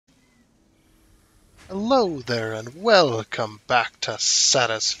Hello there and welcome back to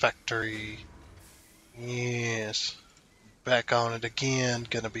Satisfactory. Yes, back on it again.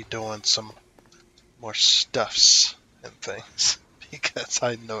 Gonna be doing some more stuffs and things because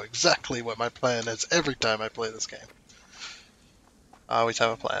I know exactly what my plan is every time I play this game. I always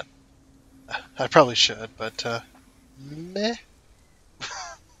have a plan. I probably should, but meh,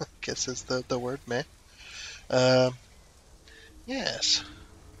 guess is the word meh. Um, yes,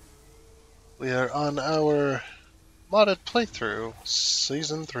 we are on our modded playthrough,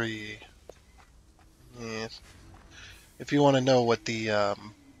 season 3. Yes. If you want to know what the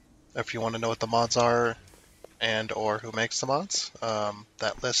mods are and or who makes the mods,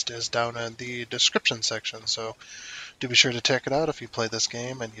 that list is down in the description section. So do be sure to check it out if you play this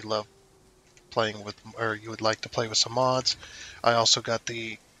game and you love playing with, or you would like to play with some mods. I also got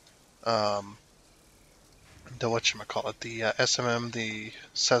um, the whatchamacallit, the the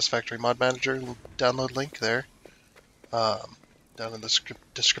Satisfactory Mod Manager download link there, down in the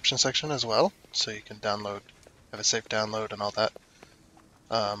description section as well, so you can have a safe download and all that.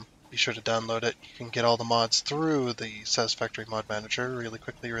 Be sure to download it. You can get all the mods through the Satisfactory Mod Manager really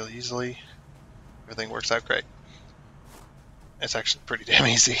quickly, really easily. Everything works out great. It's actually pretty damn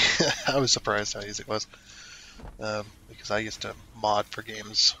easy. I was surprised how easy it was. Because I used to mod for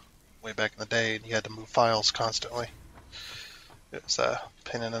games way back in the day, and you had to move files constantly. It was a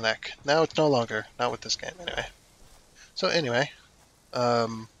pain in the neck. Now it's no longer. Not with this game, anyway. So anyway,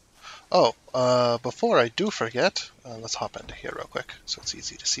 before I do forget, let's hop into here real quick so it's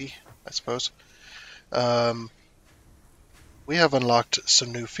easy to see, I suppose. Um, we have unlocked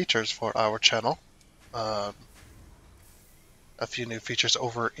some new features for our channel. Um, a few new features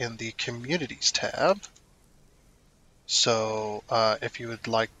over in the Communities tab. So if you would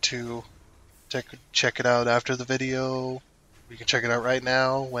like to check it out after the video, you can check it out right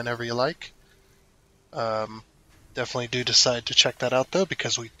now whenever you like. Definitely do decide to check that out though,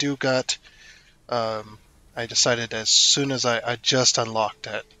 because we do got. I decided as soon as I just unlocked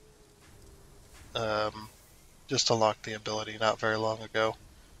it, just unlocked the ability not very long ago.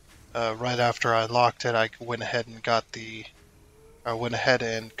 Right after I unlocked it, I went ahead and got the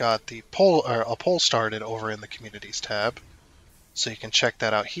poll, or a poll started over in the Communities tab. So you can check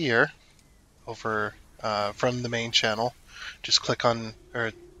that out here over from the main channel. Just click on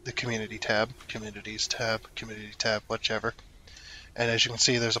the Communities tab, whichever. And as you can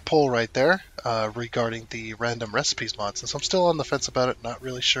see, there's a poll right there regarding the random recipes mod. Since I'm still on the fence about it, not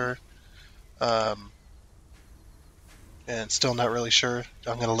really sure, and still not really sure,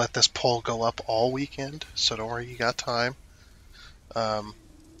 I'm going to let this poll go up all weekend. So don't worry, you got time.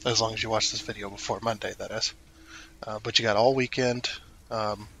 As long as you watch this video before Monday, that is. But you got all weekend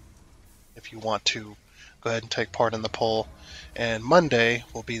if you want to go ahead and take part in the poll. And Monday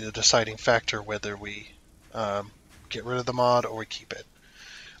will be the deciding factor whether we get rid of the mod or we keep it.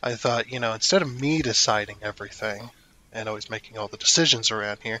 I thought, instead of me deciding everything and always making all the decisions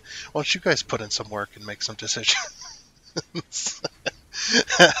around here, why don't you guys put in some work and make some decisions?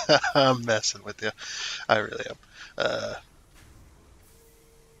 I'm messing with you. I really am.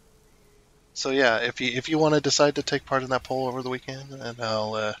 So yeah, if you want to decide to take part in that poll over the weekend, and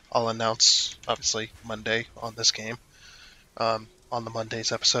I'll announce obviously Monday on this game, on the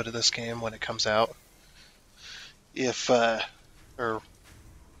Monday's episode of this game when it comes out. If or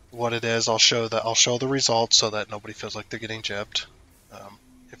what it is, I'll show the results so that nobody feels like they're getting gypped,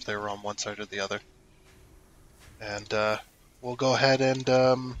 if they were on one side or the other. And we'll go ahead and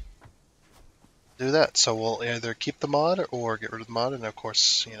do that. So we'll either keep the mod or get rid of the mod. And of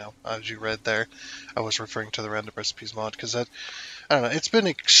course, as you read there, I was referring to the random recipes mod because I don't know, it's been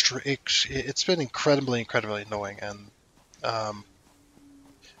incredibly annoying. And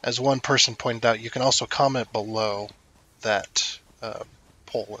as one person pointed out, you can also comment below that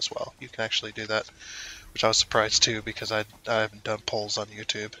poll as well. You can actually do that, which I was surprised too because I haven't done polls on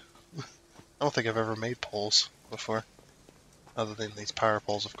YouTube. I don't think I've ever made polls before, other than these power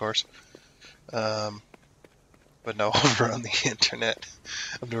polls, of course. But no, over on the internet,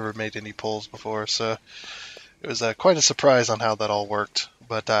 I've never made any polls before, so it was quite a surprise on how that all worked.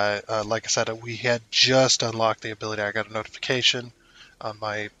 But like I said, we had just unlocked the ability. I got a notification on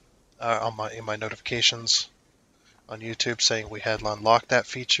in my notifications on YouTube saying we had unlocked that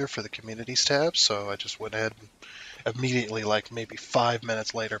feature for the Communities tab. So I just went ahead and immediately, like maybe 5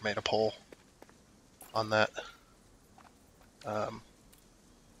 minutes later, made a poll on that.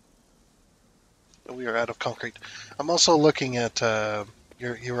 We are out of concrete. I'm also looking at.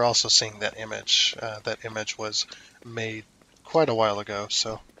 You were also seeing that image. That image was made quite a while ago,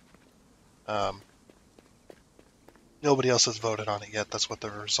 so nobody else has voted on it yet. That's what the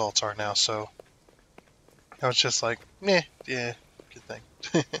results are now. So I was just like, meh, yeah, good thing.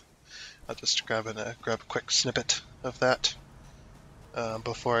 I'll just grab a quick snippet of that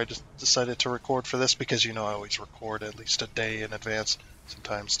before I just decided to record for this, because I always record at least a day in advance,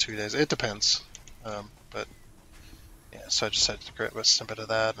 sometimes 2 days. It depends. But yeah, so I decided to grab a snippet of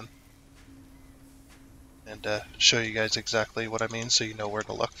that and show you guys exactly what I mean, so you know where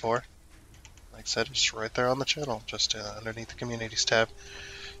to look for. Like I said, it's right there on the channel, just underneath the Communities tab.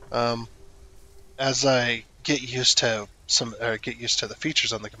 As I get used to the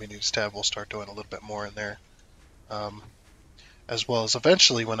features on the Communities tab, we'll start doing a little bit more in there. As well as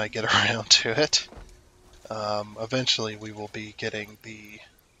eventually, when I get around to it, eventually we will be getting the.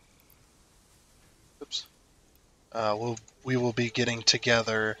 Oops. We will be getting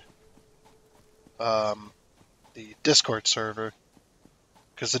together the Discord server,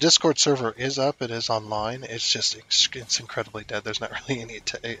 because the Discord server is up. It is online. It's just it's incredibly dead. There's not really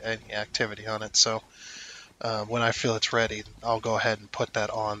any activity on it. So when I feel it's ready, I'll go ahead and put that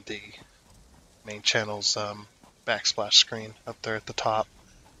on the main channel's backsplash screen up there at the top,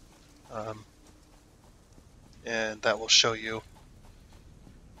 and that will show you,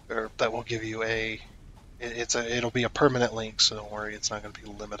 or that will give you it'll be a permanent link. So don't worry, it's not going to be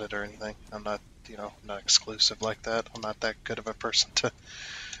limited or anything. I'm not not exclusive like that. I'm not that good of a person I'm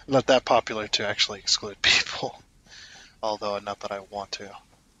not that popular to actually exclude people. Although, not that I want to.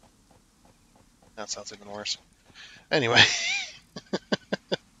 That sounds even worse. Anyway.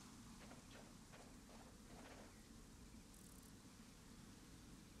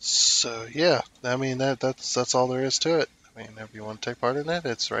 So yeah, I mean that's all there is to it. I mean, if you want to take part in it,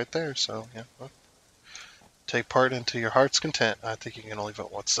 it's right there. So yeah, well, take part into your heart's content. I think you can only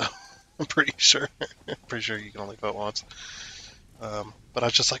vote once, though. I'm pretty sure. Pretty sure you can only vote once. But I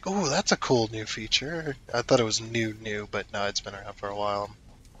was just like, oh, that's a cool new feature. I thought it was new, but no, it's been around for a while.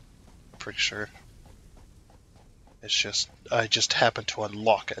 I'm pretty sure. It's just I just happened to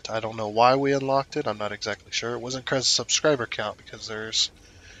unlock it. I don't know why we unlocked it. I'm not exactly sure. It wasn't because of subscriber count, because there's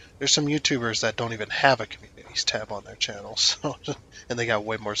some YouTubers that don't even have a communities tab on their channel, so and they got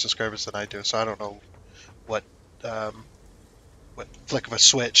way more subscribers than I do. So I don't know what flick of a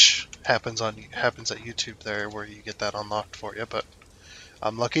switch happens at YouTube there where you get that unlocked for you, but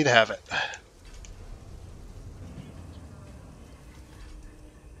I'm lucky to have it.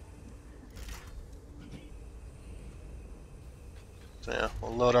 So yeah,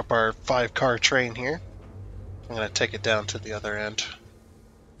 we'll load up our 5-car train here. I'm going to take it down to the other end.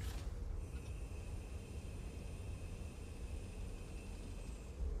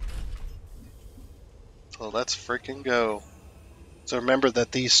 So let's freaking go. So remember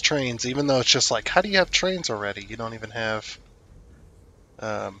that these trains, even though it's just like, how do you have trains already? You don't even have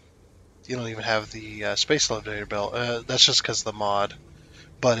the space elevator built. That's just because of the mod.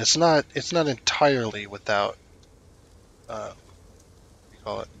 But it's not entirely without what do you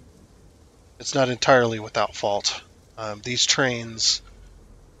call it? It's not entirely without fault. These trains,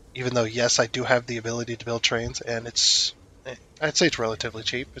 even though yes, I do have the ability to build trains, and I'd say it's relatively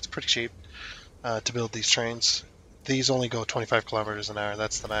cheap. It's pretty cheap to build these trains. These only go 25 kilometers an hour.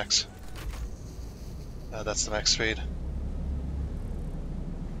 That's the max. That's the max speed.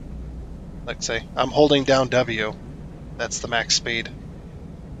 Like say, I'm holding down W. That's the max speed.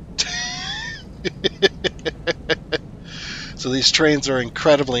 So these trains are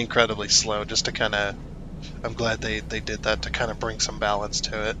incredibly slow, just to kind of, I'm glad they did that to kind of bring some balance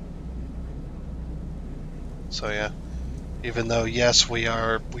to it. So yeah, even though yes, we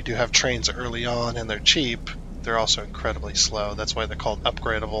do have trains early on and they're cheap, they're also incredibly slow. That's why they're called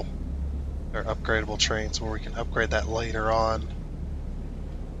upgradable, or upgradable trains, where we can upgrade that later on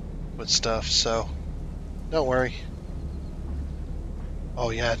with stuff. So don't worry. Oh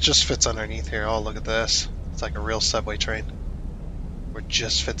yeah, it just fits underneath here. Oh, look at this. It's like a real subway train. Where it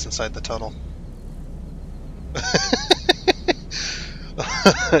just fits inside the tunnel.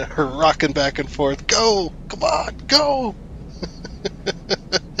 Rocking back and forth. Go! Come on, go!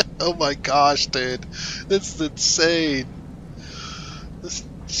 Oh my gosh, dude. That's insane. This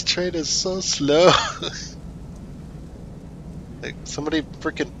train is so slow. Like, somebody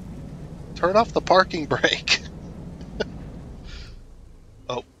freaking turn off the parking brake.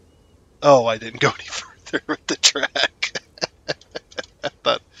 Oh. Oh, I didn't go any further with the track. I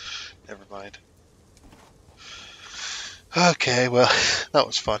thought, never mind. Okay, well, that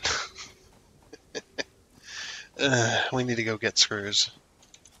was fun. We need to go get screws.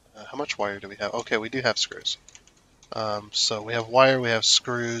 How much wire do we have? Okay, we do have screws. So we have wire, we have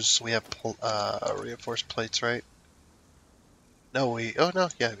screws, we have reinforced plates, right? No, oh no,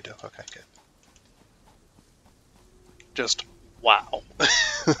 yeah, we do. Okay, good. Just Wow.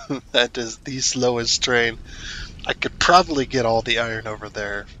 That is the slowest train. I could probably get all the iron over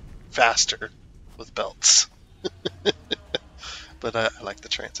there faster with belts. But I like the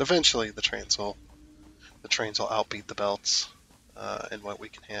trains. Eventually the trains will outbeat the belts in what we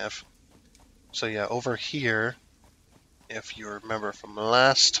can have. So yeah, over here, if you remember from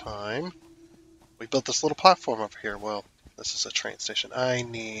last time, we built this little platform over here. Well, this is a train station. I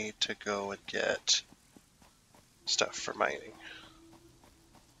need to go and get stuff for mining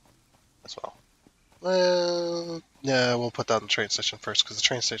as well. Well, yeah, we'll put that on the train station first because the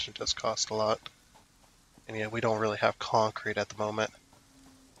train station does cost a lot. And yeah, we don't really have concrete at the moment.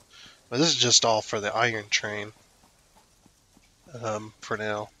 But this is just all for the iron train for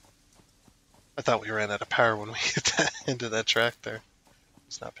now. I thought we ran out of power when we hit that into that track there. I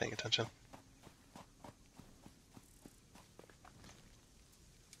was not paying attention.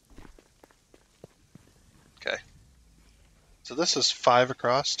 Okay. So this is 5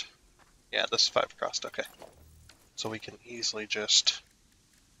 across. Yeah, this is 5 across. Okay. So we can easily just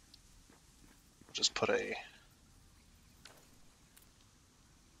put a...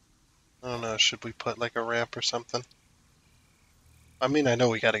 I don't know, should we put like a ramp or something? I mean, I know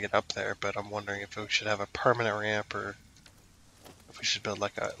we gotta get up there, but I'm wondering if we should have a permanent ramp or if we should build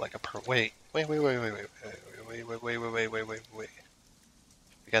like a wait. We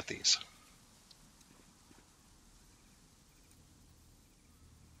got these.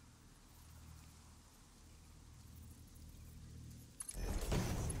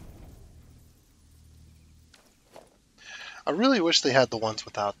 I really wish they had the ones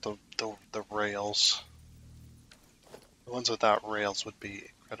without the rails. The ones without rails would be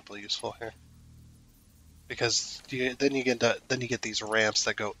incredibly useful here. Because then you get these ramps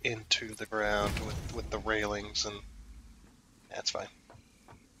that go into the ground with the railings, and that's fine.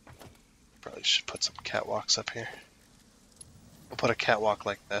 Probably should put some catwalks up here. We'll put a catwalk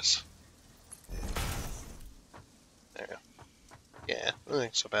like this. There you go. Yeah, I don't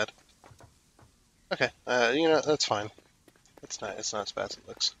think so bad. Okay, you know, that's fine. It's not as bad as it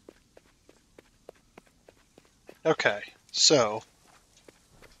looks. Okay, so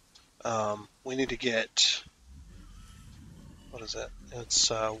we need to get, what is it?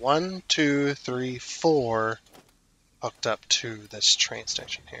 It's 1, 2, 3, 4 hooked up to this train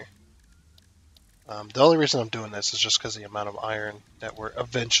station here. The only reason I'm doing this is just because of the amount of iron that we're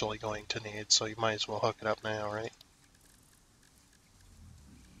eventually going to need, so you might as well hook it up now, right?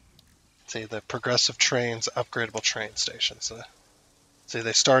 See, the progressive trains, upgradable train stations. See,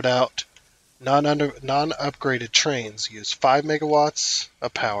 they start out, non-upgraded trains use 5 megawatts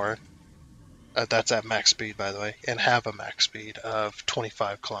of power. That's at max speed, by the way, and have a max speed of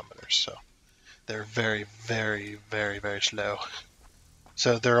 25 kilometers. So they're very, very, very, very slow.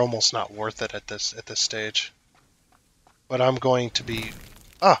 So they're almost not worth it at this stage. But I'm going to be...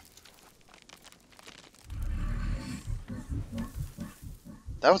 Ah!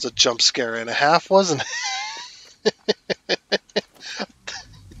 That was a jump scare and a half, wasn't it?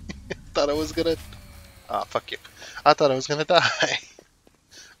 Thought I was gonna... Ah, fuck you. I thought I was gonna die.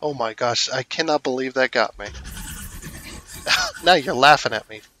 Oh my gosh, I cannot believe that got me. Now you're laughing at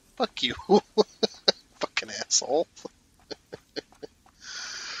me. Fuck you. Fucking asshole.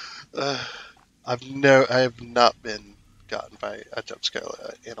 I have not been gotten by a jump scare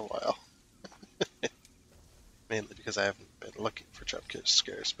in a while. Mainly because I haven't been looking for jump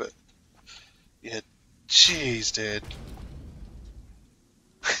scares, but yeah, jeez, dude.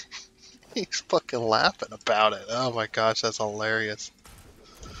 He's fucking laughing about it. Oh my gosh, that's hilarious.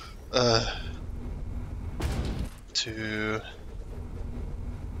 2,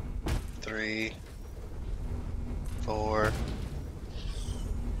 3, 4,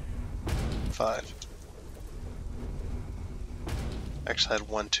 5. Actually, I had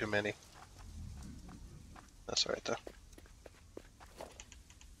 1 too many. That's alright though.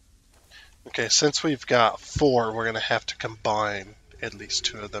 Okay, since we've got 4, we're gonna have to combine at least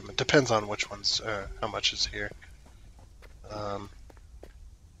 2 of them. It depends on which ones, how much is here.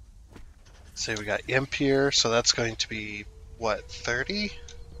 Say we got imp here, so that's going to be, what, 30?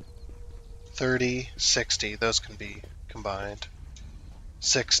 30, 60, those can be combined.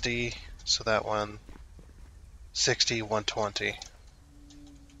 60, so that one, 60, 120.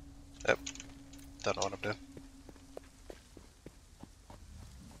 Yep, don't know what I'm doing.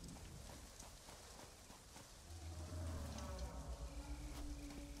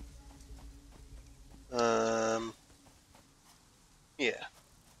 Yeah.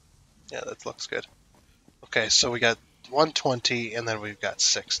 Yeah, that looks good. Okay, so we got 120 and then we've got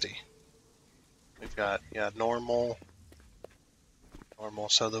 60. We've got, yeah, normal,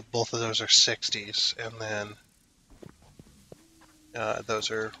 so both of those are 60s, and then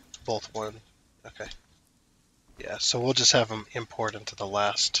Those are both one. Okay. Yeah, so we'll just have them import into the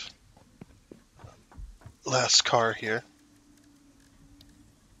last car here.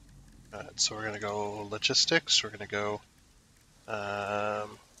 Alright, so we're going to go logistics. We're going to go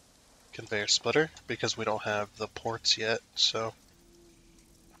conveyor splitter because we don't have the ports yet. So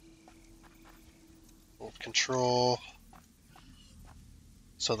hold control.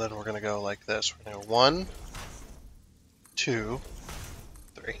 So then we're going to go like this. We're going to go 1, 2,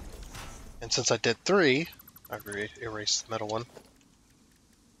 3. And since I did 3, I've erased the middle one.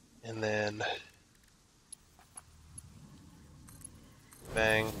 And then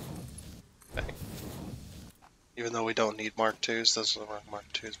bang, bang. Even though we don't need Mark IIs, those are the wrong Mark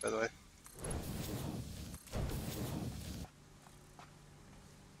IIs, by the way.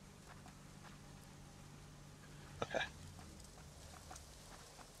 Okay.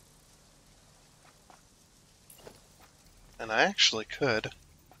 And I actually could.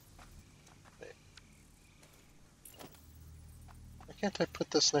 Wait. Why can't I put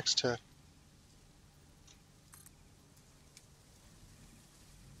this next to...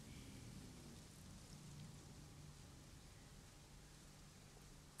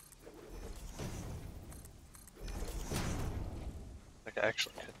 Like, I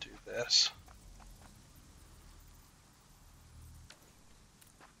actually could do this.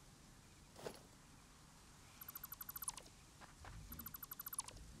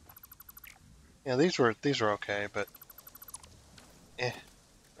 Yeah, these were okay, but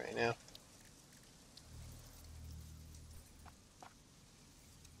right now.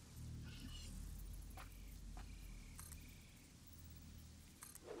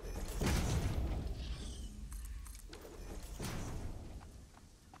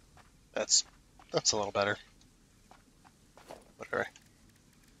 That's a little better. Whatever.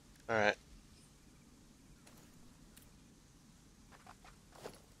 Alright.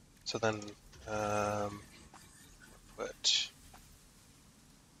 So then, but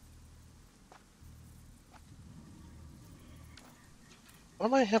what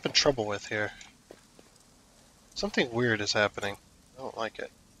am I having trouble with here? Something weird is happening. I don't like it.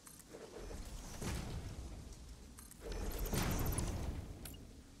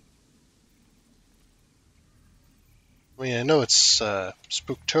 I mean, I know it's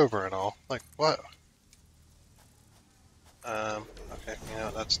Spooktober and all. Like, what? Okay, you know,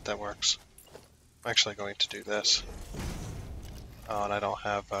 that works. I'm actually going to do this. Oh, and I don't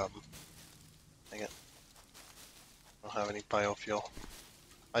have, dang it. I don't have any biofuel.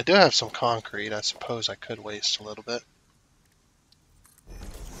 I do have some concrete. I suppose I could waste a little bit.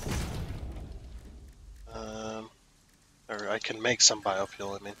 Or I can make some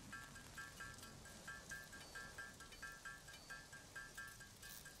biofuel, I mean.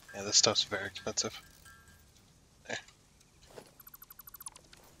 Yeah, this stuff's very expensive. There.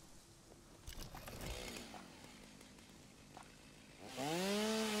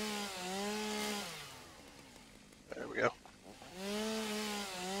 There we go.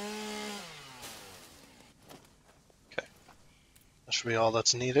 Okay. That should be all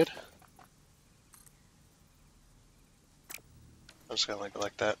that's needed. I'm just gonna leave it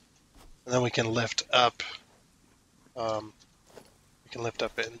like that. And then we can lift up,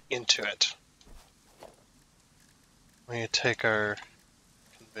 into it. We're gonna take our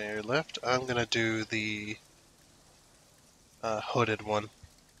conveyor lift. I'm gonna do the hooded one.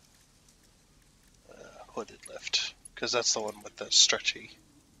 Hooded lift. Because that's the one with the stretchy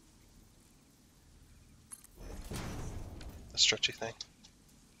thing.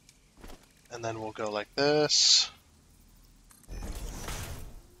 And then we'll go like this.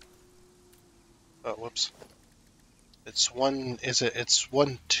 Oh, whoops. It's 1, it's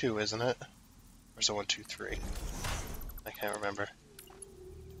 1, 2, isn't it? Or is it 1, 2, 3? I can't remember.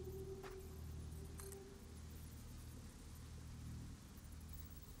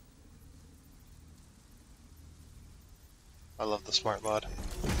 I love the smart mod.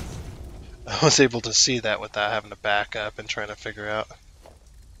 I was able to see that without having to back up and trying to figure out.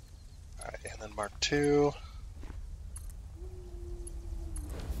 Alright, and then Mark 2.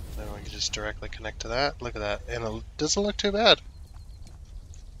 Then we can just directly connect to that. Look at that. And it doesn't look too bad.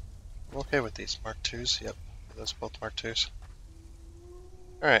 I'm okay with these Mark 2s. Yep, those both Mark 2s.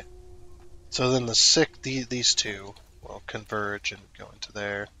 Alright. So then these two will converge and go into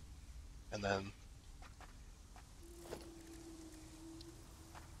there. And then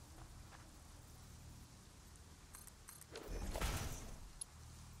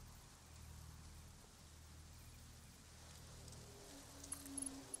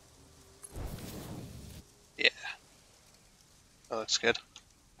yeah. That looks good.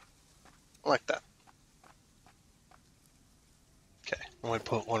 I like that.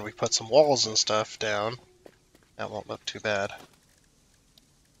 when we put some walls and stuff down, that won't look too bad.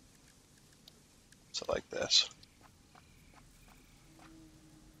 So like this.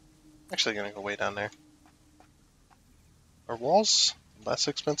 Actually gonna go way down there. Are walls less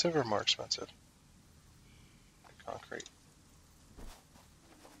expensive or more expensive? Concrete.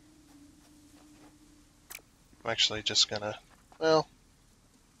 I'm actually just gonna, well,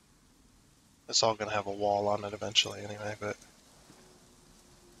 it's all gonna have a wall on it eventually anyway, but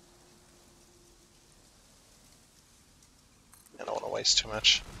I don't want to waste too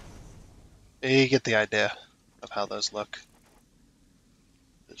much. You get the idea of how those look.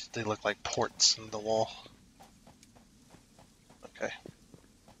 They look like ports in the wall. Okay.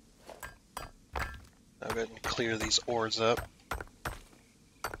 Now go ahead and clear these ores up.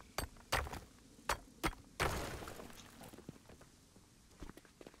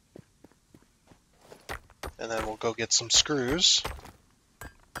 And then we'll go get some screws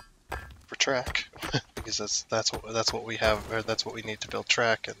for track, because that's what we have, or that's what we need to build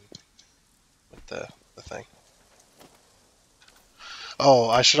track and with the thing. Oh,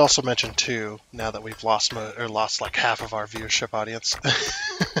 I should also mention too, now that we've lost like half of our viewership audience,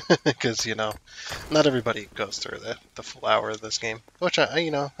 because you know, not everybody goes through the full hour of this game, which I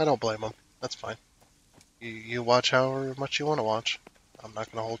don't blame them. That's fine. You watch however much you want to watch. I'm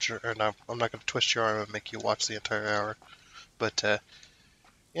not gonna hold your, or no, I'm not gonna twist your arm and make you watch the entire hour. But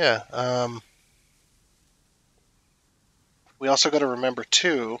yeah, we also got to remember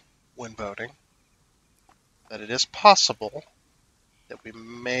too, when voting, that it is possible that we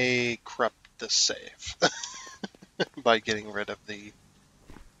may corrupt the save by getting rid of the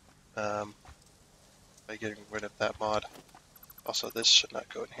that mod. Also, this should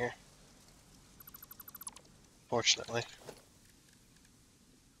not go in here, fortunately.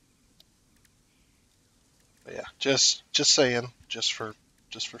 But yeah, just saying, just for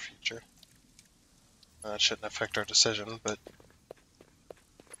future. It shouldn't affect our decision, but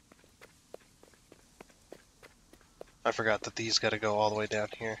I forgot that these got to go all the way down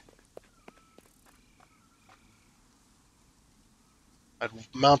here. I'd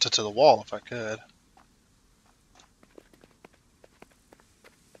mount it to the wall if I could.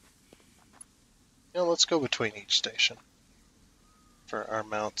 You know, let's go between each station for our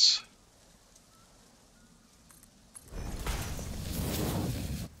mounts.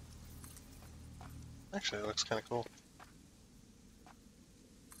 Actually, it looks kind of cool.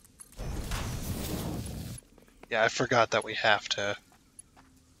 Yeah, I forgot that we have to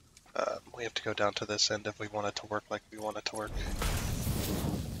go down to this end if we want it to work like we want it to work.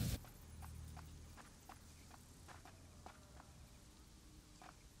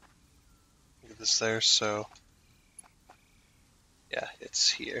 Leave this there, so yeah,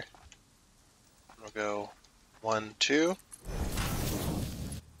 it's here. We'll go 1, 2,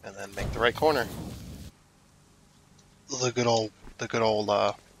 and then make the right corner. The good old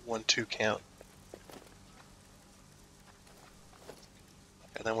 1, 2 count.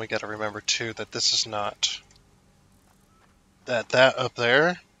 And then we got to remember too that this is not that up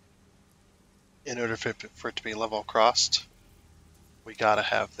there. In order for it to be level crossed, we gotta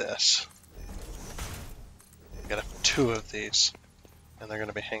have this. We gotta have 2 of these, and they're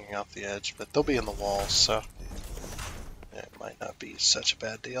gonna be hanging off the edge, but they'll be in the walls, so it might not be such a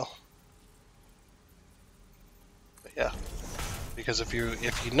bad deal. But yeah, because if you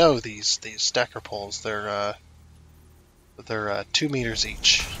know these stacker poles, they're 2 meters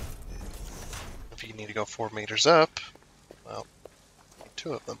each. If you need to go 4 meters up, well, you need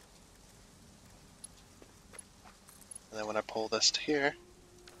 2 of them. And then when I pull this to here,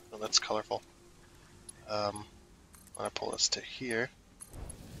 oh, that's colorful. When I pull this to here,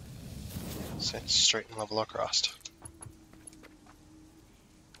 so it's straight and level across.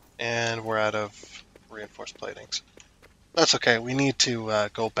 And we're out of reinforced platings. That's okay, we need to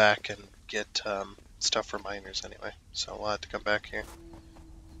go back and get stuff for miners anyway, so we'll have to come back here.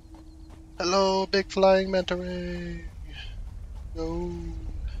 Hello, big flying manta ray! Go!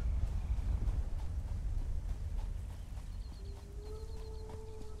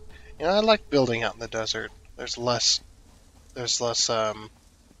 You know, I like building out in the desert. There's less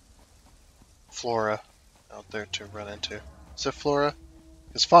flora out there to run into. Is it flora?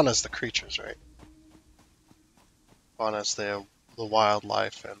 Because fauna's the creatures, right? Fauna's the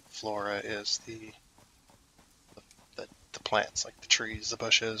wildlife, and flora is the plants, like the trees, the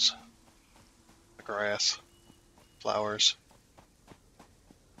bushes, the grass, flowers.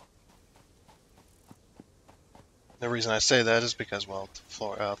 The reason I say that is because, well,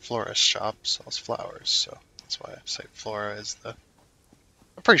 the florist shop sells flowers, so that's why I say flora is the...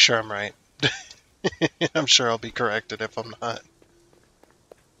 I'm pretty sure I'm right. I'm sure I'll be corrected if I'm not.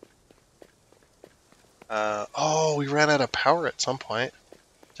 Oh, we ran out of power at some point.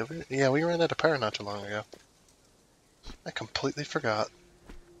 Did we? Yeah, we ran out of power not too long ago. I completely forgot.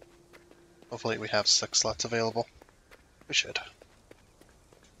 Hopefully we have 6 slots available. We should.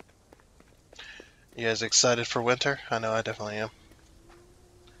 You guys excited for winter? I know I definitely am.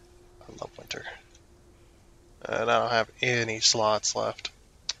 I love winter. And I don't have any slots left.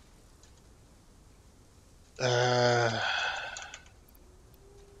 Dang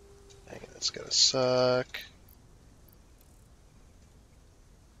it, it's gonna suck.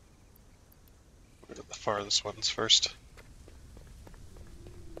 Go to the farthest ones first.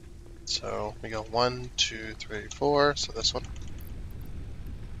 So we go 1, 2, 3, 4. So this one.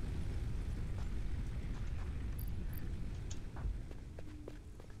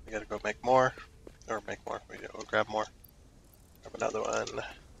 We gotta go make more. Or make more. We go grab more. Grab another one.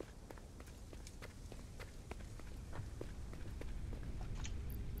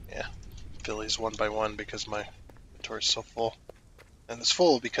 Yeah. Fill these one by one because my inventory's so full. And it's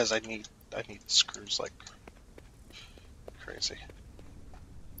full because I need screws like crazy.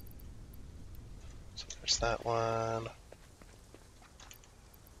 So there's that one.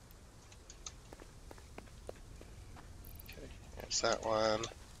 Okay, there's that one.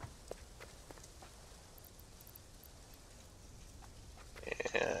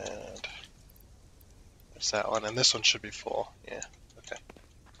 And there's that one. And this one should be full. Yeah, okay.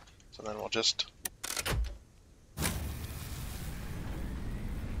 So then we'll just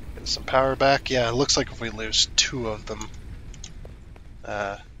get some power back. Yeah, it looks like if we lose 2 of them,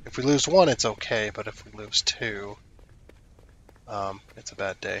 if we lose 1, it's okay, but if we lose 2, it's a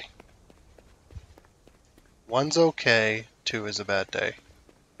bad day. 1's okay, 2 is a bad day.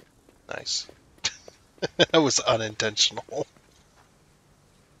 Nice. That was unintentional.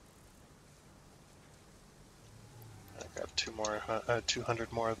 I got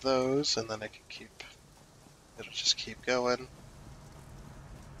 200 more of those, and then I can keep. It'll just keep going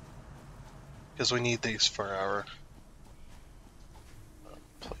because we need these for our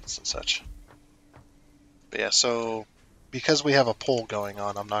plates and such. But yeah, so because we have a poll going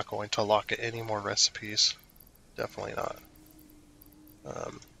on, I'm not going to lock any more recipes. Definitely not.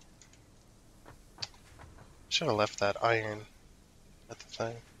 Should have left that iron at the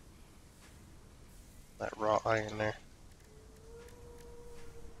thing. That raw iron there.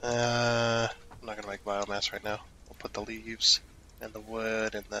 I'm not gonna make biomass right now. We'll put the leaves and the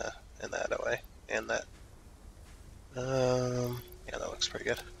wood and that away and that. Yeah, that looks pretty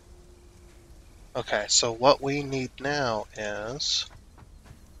good. Okay, so what we need now is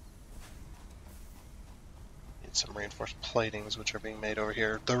some reinforced platings, which are being made over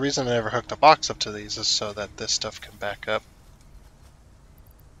here. The reason I never hooked a box up to these is so that this stuff can back up.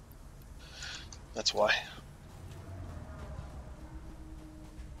 That's why.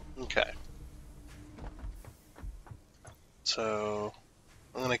 Okay. So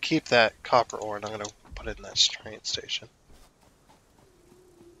I'm going to keep that copper ore and I'm going to put it in that train station.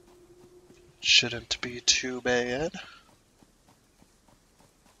 Shouldn't be too bad.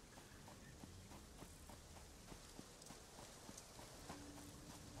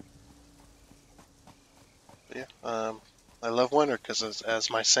 But yeah, I love winter because as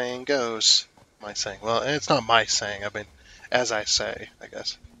my saying goes, well, it's not my saying, I mean, as I say, I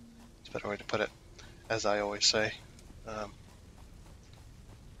guess. It's a better way to put it. As I always say.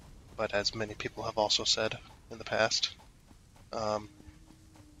 But as many people have also said in the past,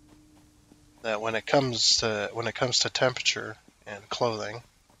 that when it comes to temperature and clothing,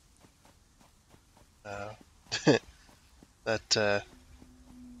 that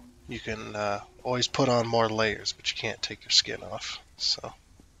you can always put on more layers, but you can't take your skin off. So,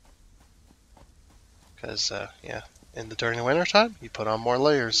 because yeah, during the winter time, you put on more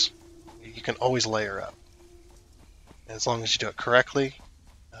layers. You can always layer up. And as long as you do it correctly,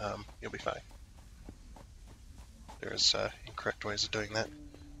 you'll be fine. There's incorrect ways of doing that.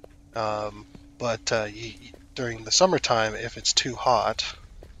 But during the summertime, if it's too hot,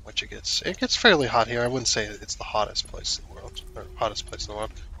 which it gets fairly hot here. I wouldn't say it's the hottest place in the world, or hottest place in the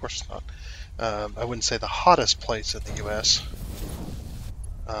world. Of course it's not. I wouldn't say the hottest place in the U.S.,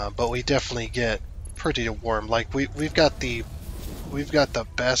 but we definitely get pretty warm. Like we've got the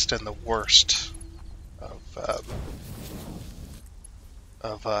best and the worst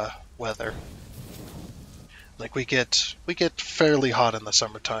of weather. Like we get fairly hot in the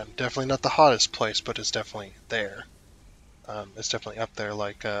summertime. Definitely not the hottest place, but it's definitely there. It's definitely up there.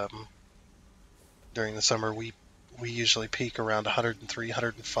 Like during the summer, we usually peak around 103,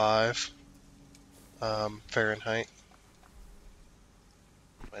 105 Fahrenheit,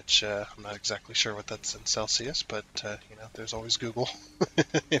 which I'm not exactly sure what that's in Celsius, but you know, there's always Google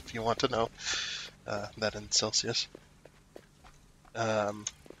if you want to know. that in Celsius. I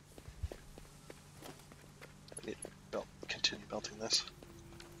need to continue belting this.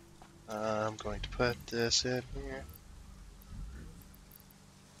 I'm going to put this in here.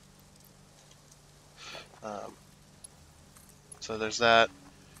 So there's that.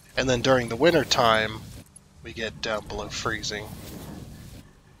 And then during the winter time, we get down below freezing.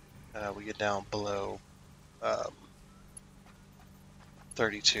 We get down below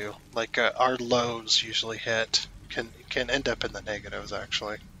 32. Like our lows usually hit can end up in the negatives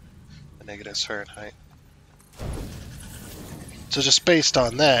actually, the negatives Fahrenheit. So just based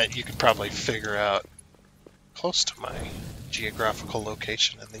on that, you could probably figure out close to my geographical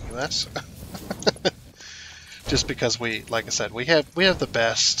location in the U.S. Just because we, like I said, we have the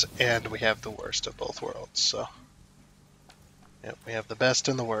best and we have the worst of both worlds. So yeah, we have the best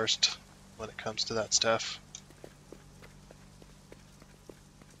and the worst when it comes to that stuff.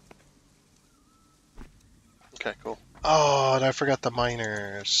 Okay, cool. Oh, and I forgot the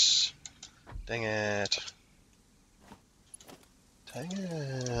miners. Dang it. Dang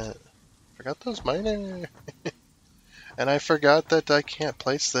it. Forgot those miners. And I forgot that I can't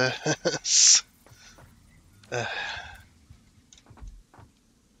place this.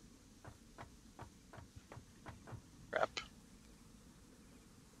 Crap.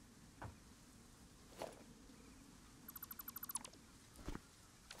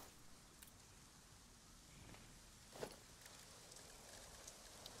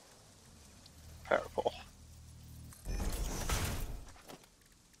 Power pole.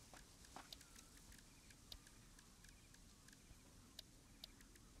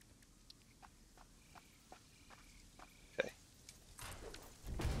 Okay.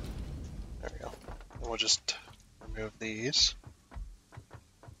 There we go. And we'll just remove these.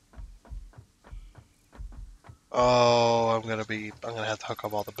 Oh, I'm gonna have to hook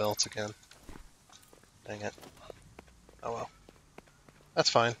up all the belts again. Dang it. Oh well. That's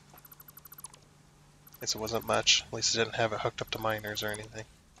fine. At least it wasn't much. At least I didn't have it hooked up to miners or anything.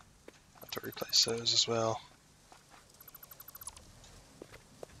 Have to replace those as well.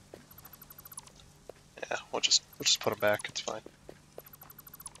 Yeah, we'll just put them back. It's fine.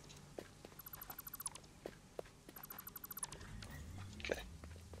 Okay.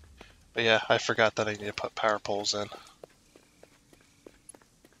 But yeah, I forgot that I need to put power poles in.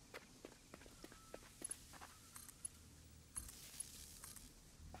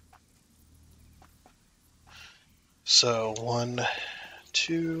 So 1,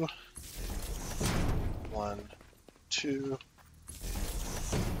 2, 1, 2,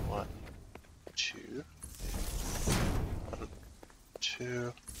 1, 2, 1,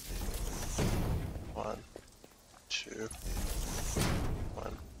 2, 1, 2,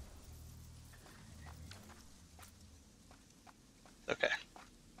 1. Okay.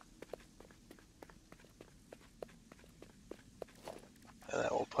 And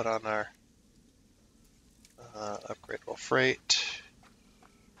that we'll put on our upgradable freight.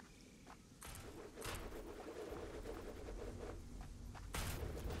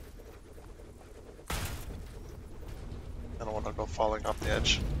 I don't want to go falling off the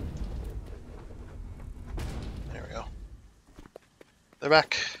edge. There we go. They're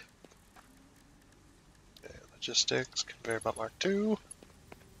back. Okay, logistics, conveyor belt Mark II.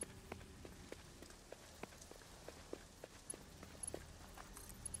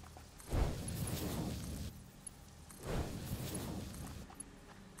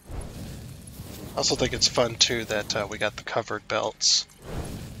 I also think it's fun too that we got the covered belts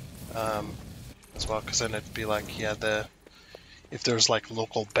as well, because then it'd be like, yeah, if there's like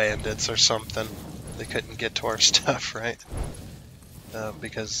local bandits or something, they couldn't get to our stuff, right?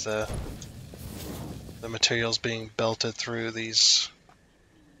 Because the material's being belted through these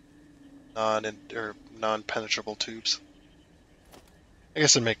non-penetrable tubes. I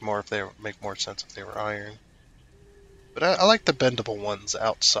guess it'd make more sense if they were iron. But I like the bendable ones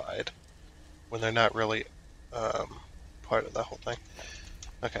outside when they're not really part of the whole thing.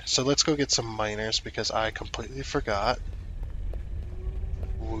 Okay, so let's go get some miners because I completely forgot.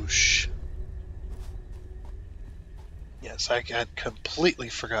 Whoosh. Yes, I had completely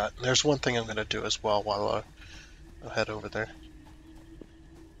forgotten. There's one thing I'm going to do as well while I'll head over there.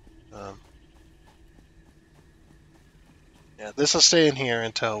 Yeah, this will stay in here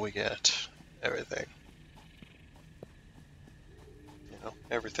until we get everything. You know,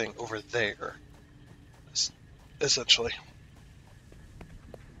 everything over there, essentially.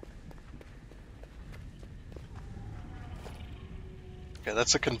 Okay,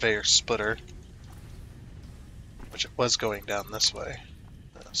 that's a conveyor splitter, which it was going down this way.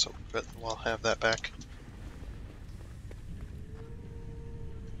 So we'll have that back.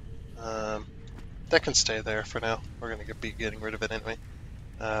 that can stay there for now. We're gonna be getting rid of it anyway.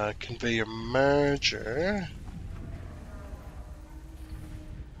 Conveyor merger.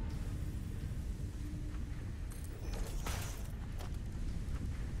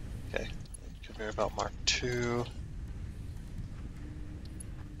 Okay, conveyor belt Mark II.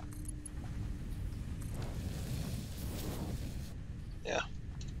 Yeah,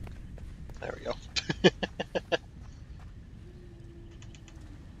 there we go.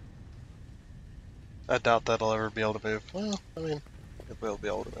 I doubt that'll ever be able to move. Well, I mean, it will be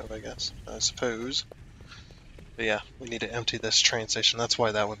able to move, I guess. I suppose. But yeah, we need to empty this train station. That's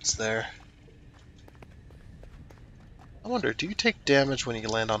why that one's there. I wonder, do you take damage when you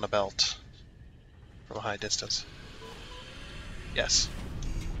land on a belt from a high distance? Yes.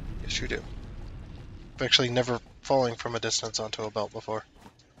 Yes, you do. I've actually never fallen from a distance onto a belt before.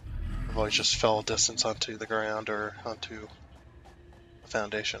 I've always just fell distance onto the ground or onto a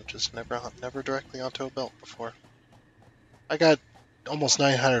foundation. Just never directly onto a belt before. I got almost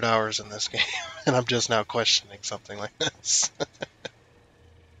 900 hours in this game, and I'm just now questioning something like this.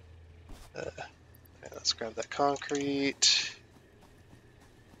 Okay, let's grab that concrete.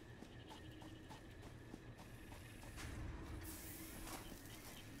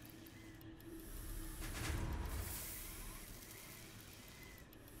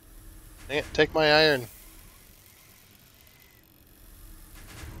 Dang it, take my iron.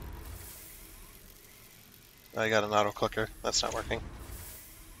 I got an auto clicker. That's not working.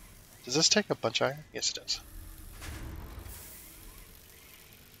 Does this take a bunch of iron? Yes, it does.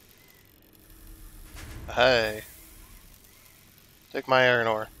 Hey. Take my iron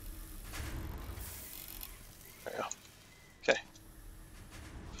ore. There we go.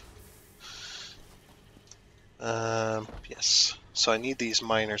 Okay. Yes. So I need these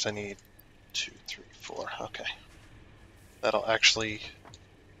miners. I need 2, 3, 4. Okay. That'll actually...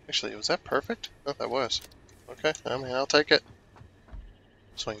 Actually, was that perfect? Oh, that was. Okay, I mean, I'll take it.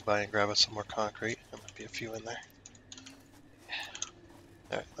 Swing by and grab us some more concrete. There might be a few in there.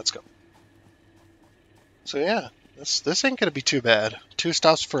 Alright, let's go. So yeah, this ain't gonna be too bad. 2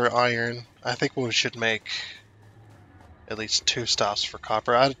 stops for iron. I think we should make at least 2 stops for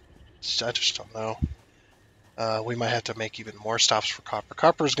copper. I just don't know. We might have to make even more stops for copper.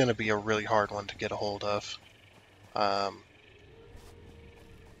 Copper is going to be a really hard one to get a hold of.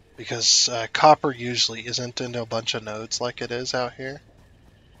 Because copper usually isn't in a bunch of nodes like it is out here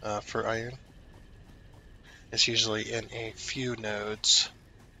for iron. It's usually in a few nodes.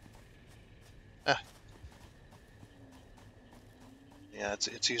 Yeah,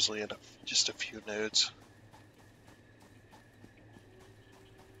 it's usually in just a few nodes.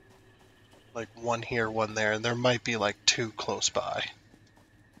 Like one here, one there, and there might be like 2 close by.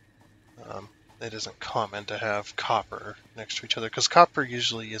 It isn't common to have copper next to each other because copper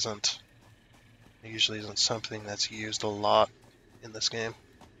usually isn't something that's used a lot in this game.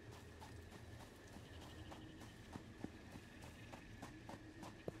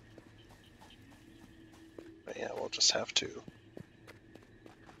 But yeah, we'll just have to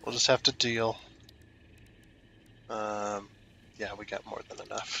deal. Yeah, we got more than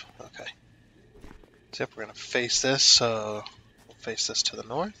enough. Okay. So we're gonna face this, so we'll face this to the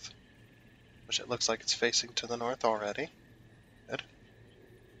north, which it looks like it's facing to the north already. Good.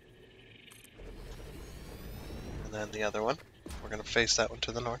 And then the other one, we're gonna face that one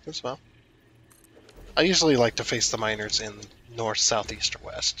to the north as well. I usually like to face the miners in north, south, east, or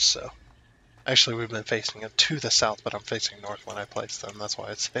west, so actually we've been facing it to the south, but I'm facing north when I place them. That's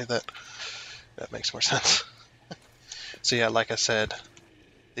why I'd say that. That makes more sense. So yeah, like I said,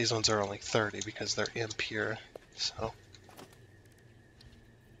 these ones are only 30 because they're impure, so.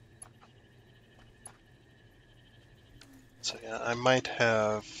 So yeah, I might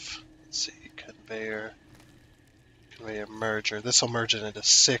have, let's see, conveyor merger. This will merge it into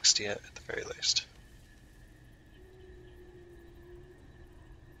 60 at the very least.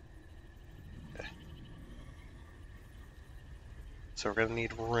 Okay. So we're gonna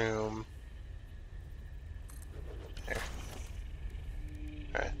need room. There.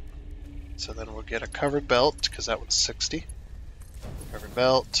 Alright. So then we'll get a covered belt, because that one's 60. Covered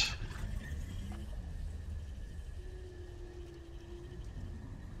belt.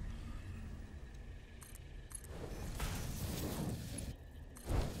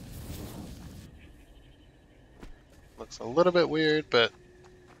 Looks a little bit weird, but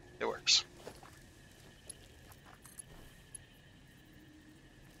it works.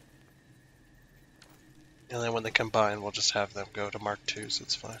 And then when they combine, we'll just have them go to Mark II, so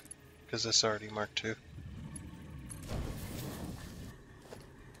it's fine. Because this is already Mark II.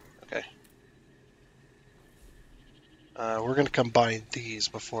 Okay. we're going to combine these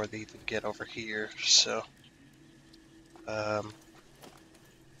before they even get over here, so... let's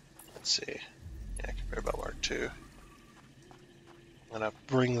see. Yeah, conveyor belt mark 2. I'm going to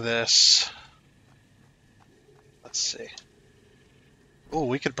bring this... Let's see. Oh,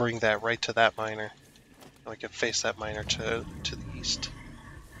 we could bring that right to that miner. We could face that miner to the east.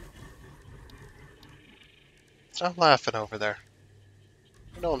 Stop laughing over there.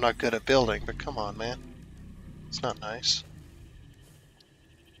 I know I'm not good at building, but come on, man. It's not nice.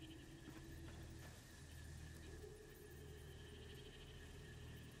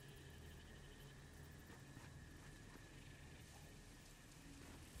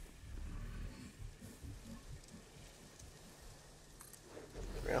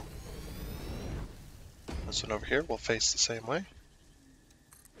 There we go. This one over here will face the same way.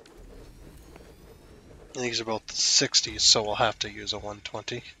 And these are both 60s, so we'll have to use a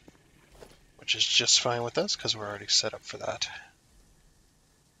 120. Which is just fine with us, because we're already set up for that.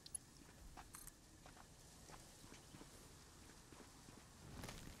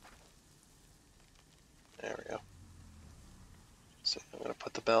 There we go. So I'm going to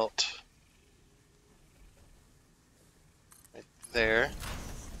put the belt right there.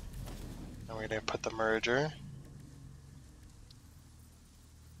 And we're going to put the merger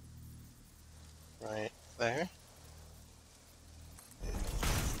right there.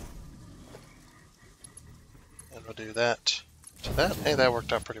 And we'll do that to that. Hey, that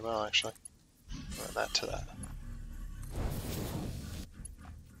worked out pretty well, actually. And that to that.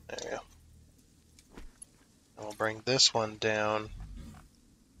 There we go. And we'll bring this one down.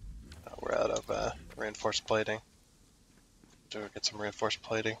 We're out of reinforced plating. Do get some reinforced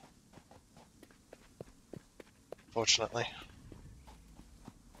plating. Fortunately.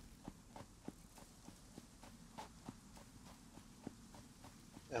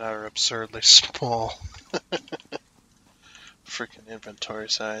 And our absurdly small freaking inventory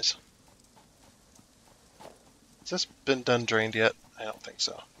size. Has this been done drained yet? I don't think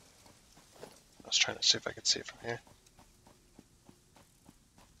so. I was trying to see if I could see it from here.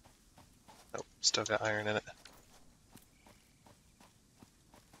 Nope, still got iron in it.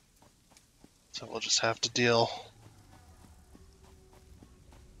 So we'll just have to deal.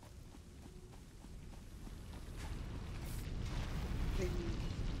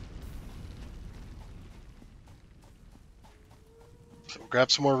 So we'll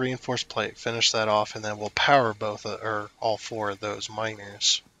grab some more reinforced plate, finish that off, and then we'll power both, or all 4 of those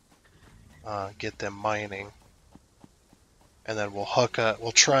miners. Get them mining. And then we'll hook up,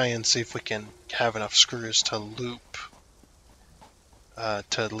 we'll try and see if we can have enough screws to loop,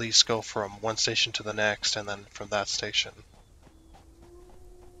 to at least go from one station to the next, and then from that station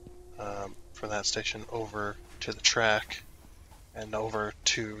over to the track, and over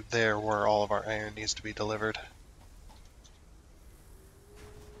to there where all of our iron needs to be delivered.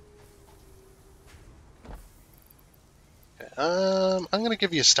 Okay, I'm going to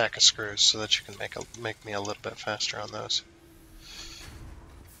give you a stack of screws so that you can make me a little bit faster on those.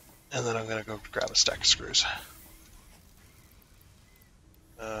 And then I'm going to go grab a stack of screws.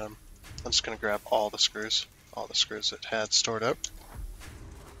 I'm just going to grab all the screws it had stored up.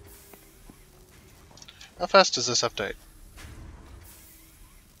 How fast does this update?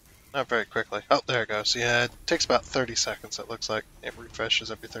 Not very quickly. Oh, there it goes. Yeah, it takes about 30 seconds, it looks like. It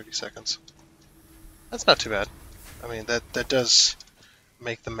refreshes every 30 seconds. That's not too bad. I mean, that does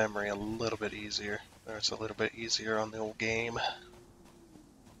make the memory a little bit easier. Or it's a little bit easier on the old game.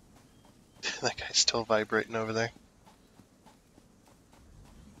 That guy's still vibrating over there.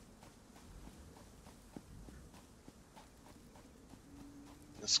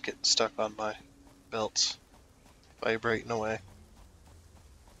 Just getting stuck on my belts. Vibrating away.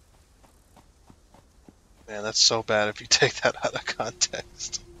 Man, that's so bad if you take that out of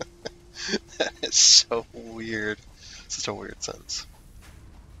context. That is so weird. Such a weird sentence.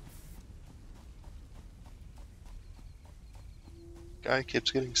 Guy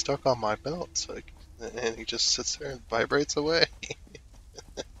keeps getting stuck on my belt, so and he just sits there and vibrates away.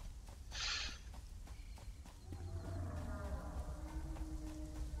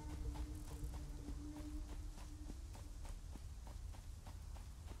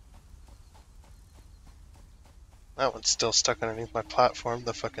 That one's still stuck underneath my platform,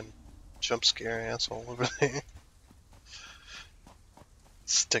 the fucking jump scare asshole over there.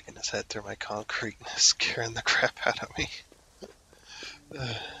 Sticking his head through my concrete and scaring the crap out of me.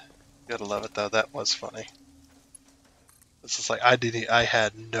 Gotta love it though, that was funny. This is like, I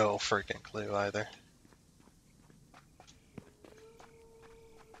had no freaking clue either.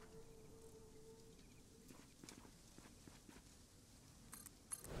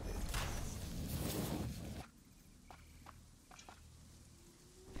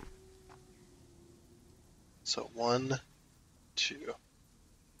 So 1, 2.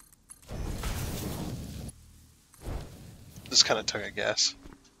 This kind of took a guess.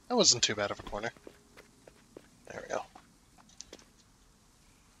 That wasn't too bad of a corner. There we go.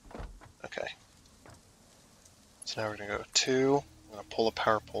 Okay. So now we're going to go 2. I'm going to pull a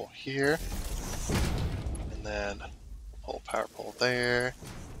power pole here. And then pull a power pole there.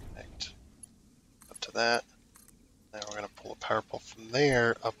 Connect up to that. Now we're going to pull a power pole from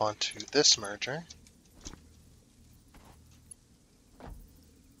there up onto this merger.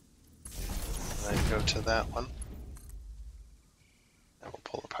 And then go to that one. And we'll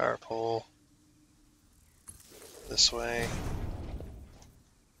pull a power pole this way,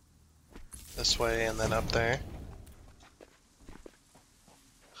 and then up there.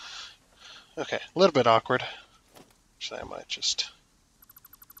 Okay, a little bit awkward. Actually, I might just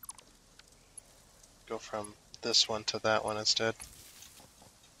go from this one to that one instead.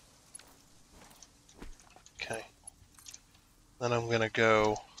 Okay. Then I'm gonna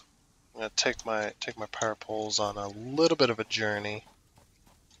take my power poles on a little bit of a journey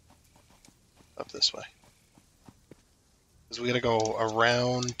up this way. Because we gotta go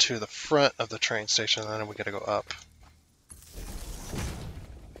around to the front of the train station, and then we gotta go up.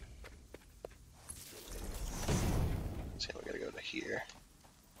 So we gotta go to here.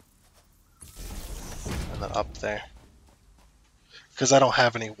 And then up there. Because I don't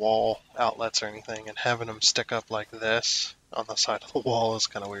have any wall outlets or anything, and having them stick up like this on the side of the wall is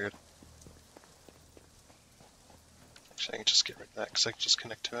kind of weird. Actually, I can just get rid of that because I can just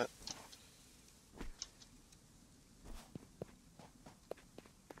connect to it.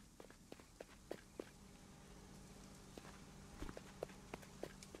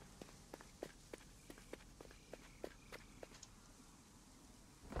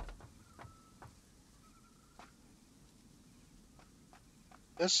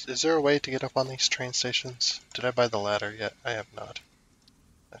 Is there a way to get up on these train stations? Did I buy the ladder yet? I have not.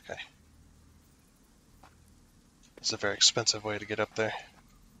 Okay. It's a very expensive way to get up there.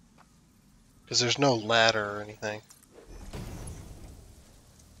 Because there's no ladder or anything.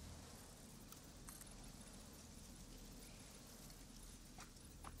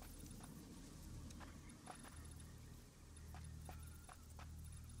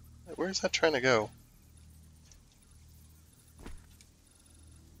 Where's that trying to go?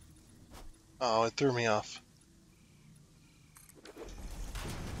 Oh, it threw me off.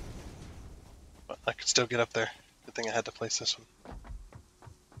 But I can still get up there. Good thing I had to place this one.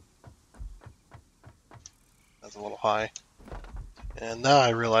 That's a little high. And now I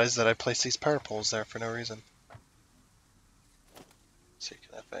realize that I placed these power poles there for no reason. So you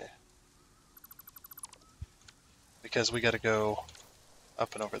can FA. Because we gotta go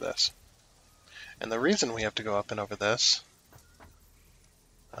up and over this. And the reason we have to go up and over this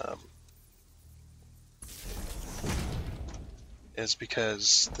is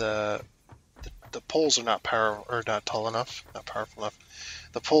because the poles are not tall enough, not powerful enough.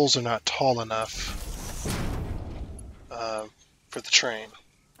 The poles are not tall enough for the train.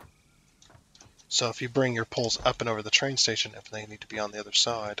 So if you bring your poles up and over the train station, if they need to be on the other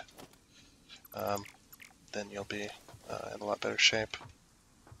side, then you'll be in a lot better shape.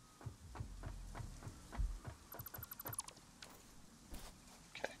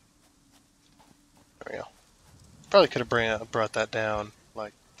 Okay, there we go. Probably could have brought that down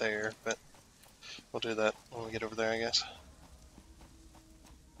like there, but we'll do that when we get over there, I guess.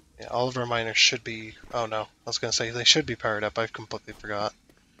 Yeah, all of our miners should be... Oh no, I was going to say they should be powered up. I completely forgot.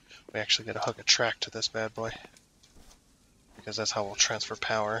 We actually got to hook a track to this bad boy. Because that's how we'll transfer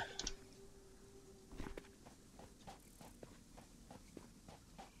power.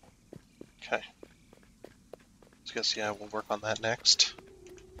 Okay. So I guess, yeah, we'll work on that next.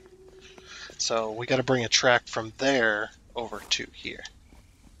 So we got to bring a track from there over to here.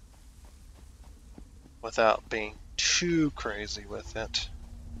 Without being too crazy with it.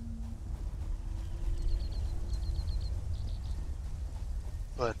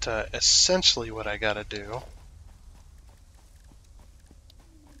 But essentially what I gotta do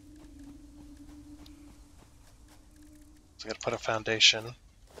is I gotta put a foundation,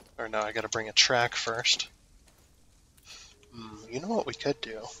 or no, I gotta bring a track first. You know what we could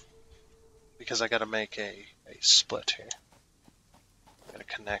do? Because I gotta make a split here. I gotta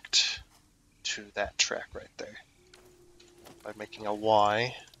connect to that track right there by making a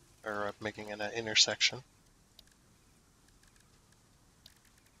Y, or making an intersection.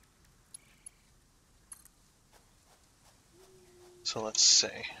 So let's see.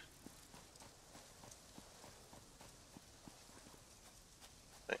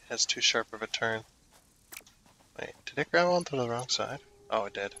 It has too sharp of a turn. Wait, did it grab onto the wrong side? Oh,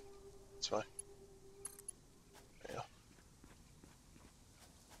 it did. That's why.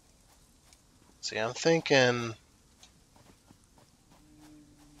 See, I'm thinking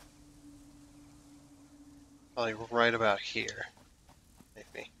probably right about here,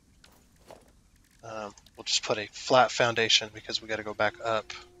 maybe. We'll just put a flat foundation because we got to go back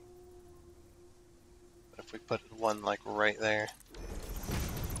up. But if we put one like right there.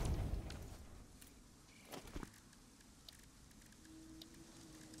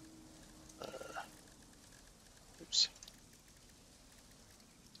 Oops.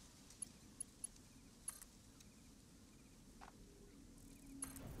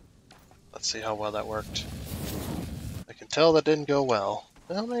 Let's see how well that worked. I can tell that didn't go well.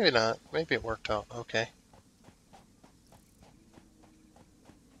 Well, maybe not. Maybe it worked out okay.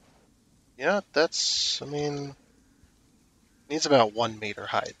 Yeah, that's, I mean, needs about 1 meter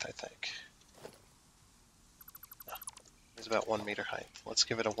height, I think. Needs about 1 meter height. Let's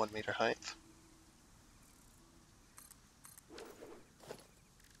give it a 1 meter height.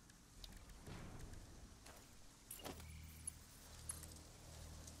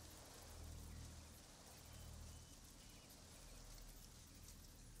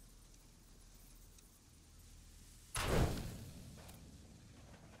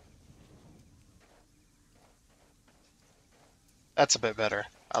 That's a bit better.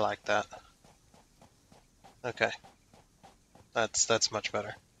 I like that. Okay. That's much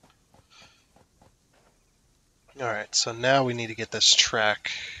better. Alright, so now we need to get this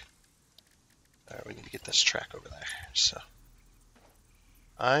track. We need to get this track over there. So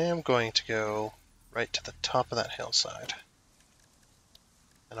I am going to go right to the top of that hillside.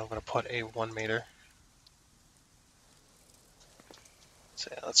 And I'm going to put a 1 meter. So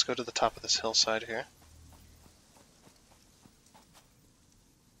yeah, let's go to the top of this hillside here.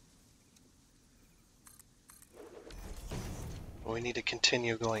 We need to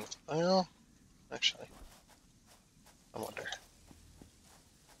continue going. Well, actually, I wonder.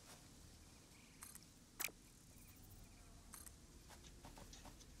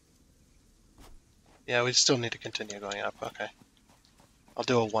 Yeah, we still need to continue going up. Okay. I'll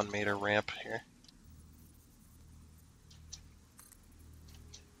do a 1 meter ramp here.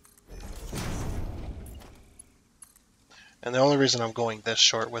 And the only reason I'm going this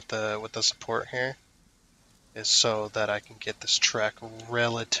short with the support here is so that I can get this track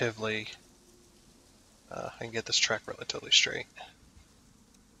relatively straight.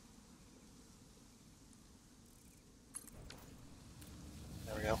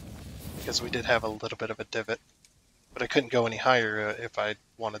 There we go. Because we did have a little bit of a divot, but I couldn't go any higher if I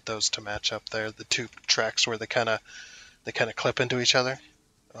wanted those to match up there. The two tracks where they kind of clip into each other.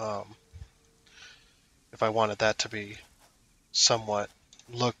 If I wanted that to be somewhat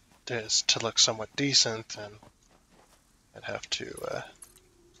look somewhat decent, then I'd have to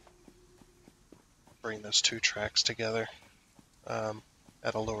bring those two tracks together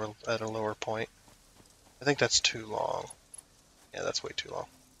at a lower point. I think that's too long. Yeah, that's way too long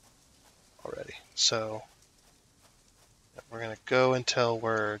already. So we're gonna go until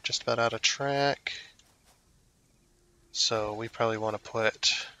we're just about out of track. So we probably want to I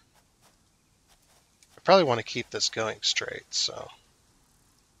probably want to keep this going straight. So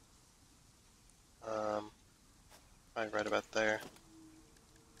probably right about there.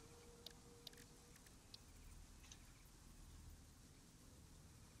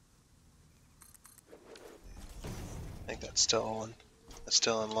 I think that's still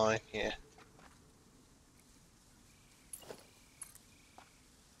in line. Yeah.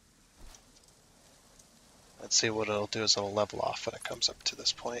 Let's see what it'll do is it'll level off when it comes up to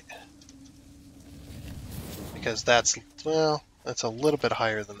this point. Because that's a little bit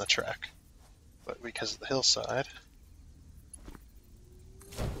higher than the track. But because of the hillside.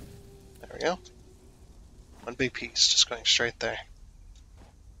 There we go. One big piece, just going straight there.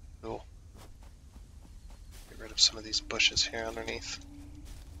 Cool. Get rid of some of these bushes here underneath.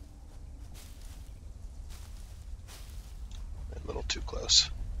 A little too close.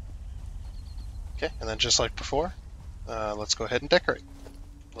 Okay, and then just like before, let's go ahead and decorate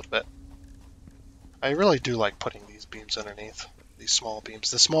a little bit. I really do like putting these beams underneath, these small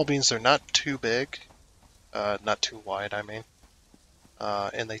beams. The small beams, they're not too big, not too wide, I mean,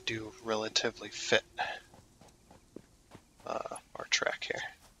 and they do relatively fit our track here.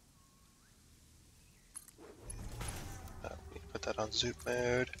 Put that on zoom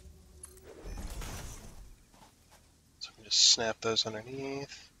mode. So we can just snap those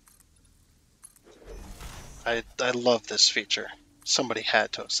underneath. I love this feature. Somebody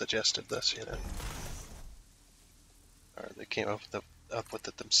had to have suggested this, you know. Or they came up with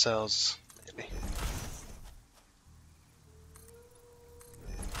it themselves, maybe.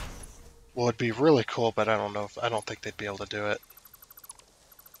 Well, it'd be really cool, but I don't think they'd be able to do it.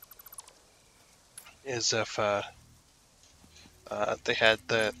 is if they had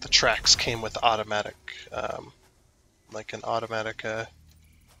the tracks came with automatic, like an automatic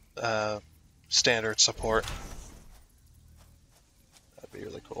standard support. That'd be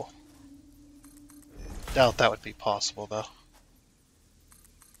really cool. Doubt that would be possible though,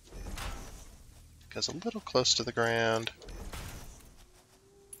 because a little close to the ground.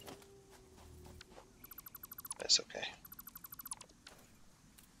 That's okay.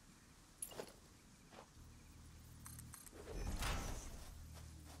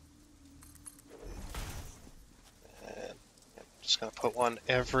 And I'm just gonna put one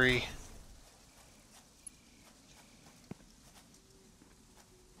every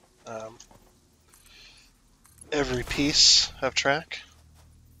piece of track.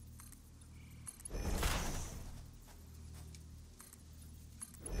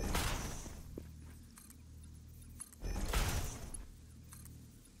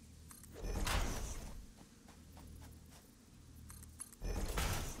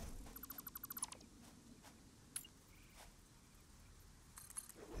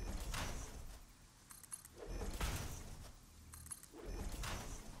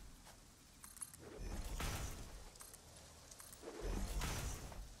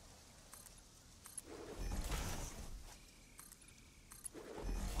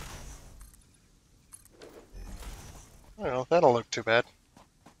 Well, that'll look too bad.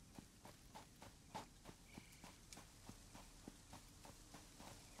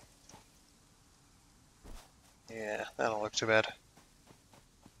 Yeah, that'll look too bad.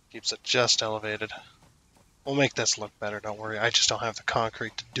 Keeps it just elevated. We'll make this look better, don't worry. I just don't have the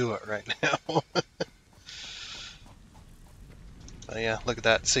concrete to do it right now. But yeah, look at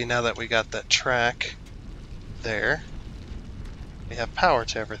that. See, now that we got that track there, we have power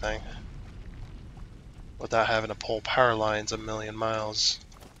to everything without having to pull power lines a million miles,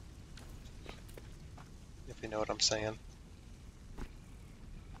 if you know what I'm saying.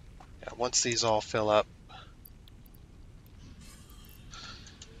 Yeah, once these all fill up,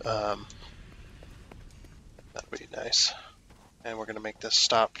 that'll be nice. And we're going to make this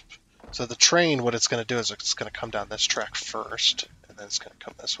stop. So the train, what it's going to do is it's going to come down this track first, and then it's going to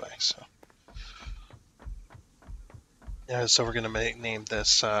come this way. So yeah, so we're going to name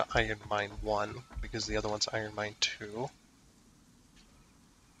this Iron Mine 1, because the other one's Iron Mine 2.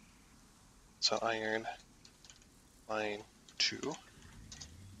 So Iron Mine 2.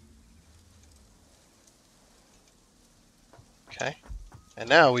 Okay. And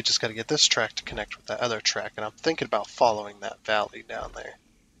now we just got to get this track to connect with that other track, and I'm thinking about following that valley down there.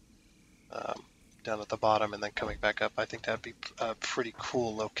 Down at the bottom and then coming back up. I think that'd be a pretty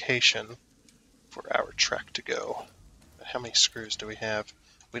cool location for our track to go. How many screws do we have?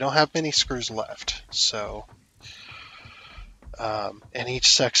 We don't have many screws left, so and each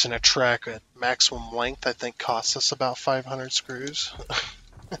section of track at maximum length I think costs us about 500 screws.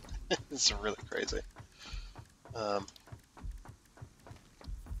 It's really crazy.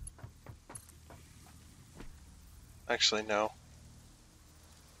 Actually no,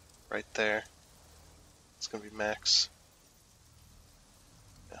 right there it's gonna be max.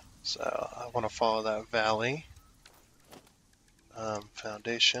 Yeah. So I want to follow that valley.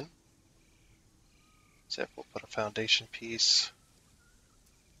 Foundation. So we'll put a foundation piece.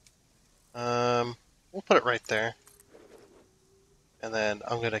 We'll put it right there. And then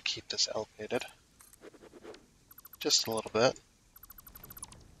I'm going to keep this elevated. Just a little bit.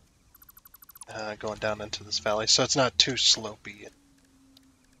 Going down into this valley. So it's not too slopey and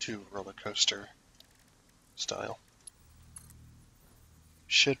too roller coaster style.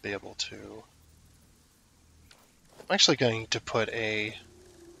 Should be able to. I'm actually going to put a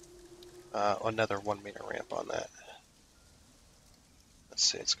another 1 meter ramp on that. Let's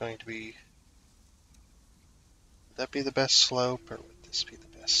see, it's going to be. Would that be the best slope, or would this be the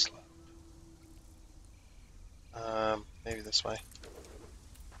best slope? Maybe this way.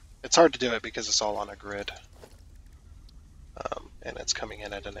 It's hard to do it because it's all on a grid. And it's coming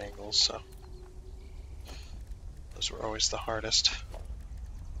in at an angle, so those were always the hardest.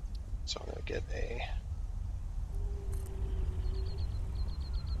 So I'm going to get a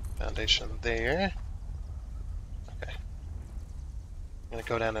foundation there. Okay. I'm going to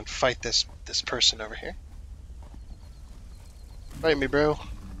go down and fight this person over here. Fight me, bro.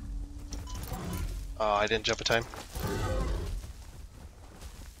 Oh, I didn't jump in time.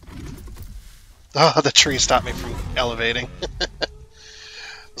 Oh, the tree stopped me from elevating. I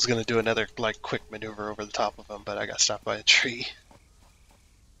was going to do another like quick maneuver over the top of him, but I got stopped by a tree.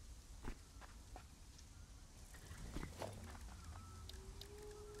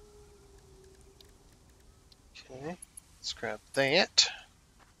 Okay, let's grab that.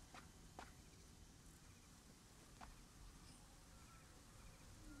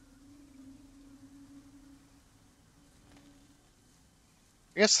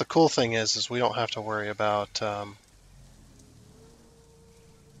 guess the cool thing is we don't have to worry about the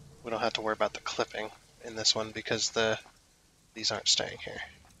clipping in this one because these aren't staying here.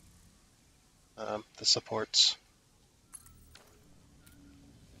 The supports.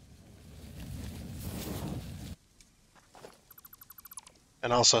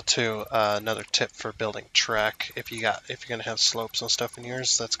 And also too, another tip for building track: if you're gonna have slopes and stuff in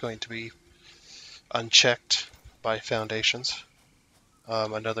yours, that's going to be unchecked by foundations.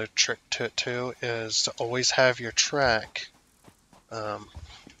 Another trick to it too is to always have your track.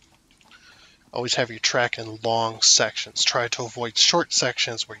 Always have your track in long sections. Try to avoid short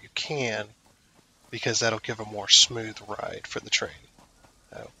sections where you can, because that'll give a more smooth ride for the train.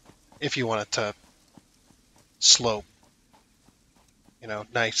 If you want it to slope,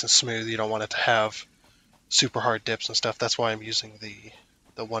 nice and smooth, you don't want it to have super hard dips and stuff. That's why I'm using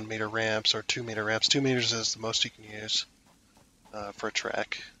the 1 meter ramps or 2 meter ramps. 2 meters is the most you can use for a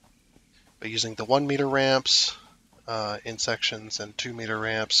track. But using the 1 meter ramps in sections and 2 meter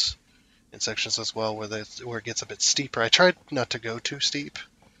ramps in sections as well, where it gets a bit steeper. I tried not to go too steep.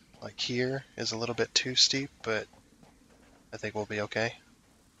 Like here is a little bit too steep, but I think we'll be okay.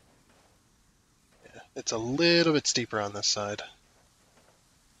 Yeah, it's a little bit steeper on this side.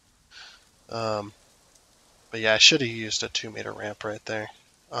 But yeah, I should have used a 2 meter ramp right there.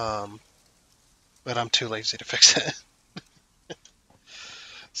 But I'm too lazy to fix it.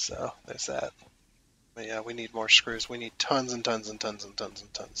 So there's that. But yeah, we need more screws. We need tons and tons and tons and tons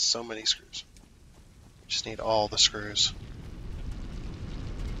and tons. So many screws. We just need all the screws.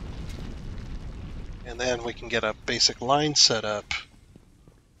 And then we can get a basic line set up.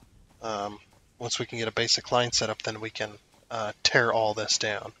 Once we can get a basic line set up, then we can tear all this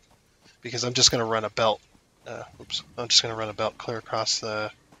down. Because I'm just going to run a belt. I'm just going to run a belt clear across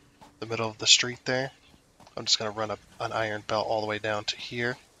the middle of the street there. I'm just going to run an iron belt all the way down to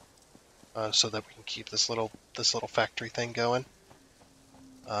here, so that we can keep this little factory thing going.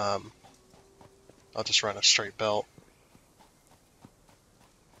 I'll just run a straight belt,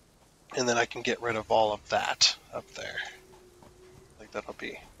 and then I can get rid of all of that up there. I think that'll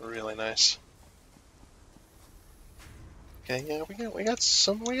be really nice. Okay, yeah, we got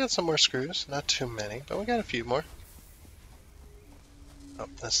some more screws. Not too many, but we got a few more. Oh,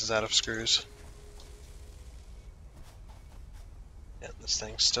 this is out of screws. Yeah, this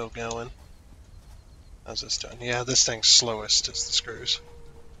thing's still going. How's this done? Yeah, this thing's slowest is the screws.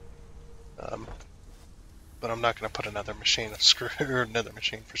 But I'm not going to put another machine of screw or another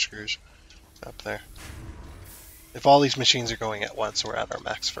machine for screws up there. If all these machines are going at once, we're at our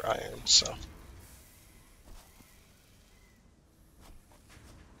max for iron, so.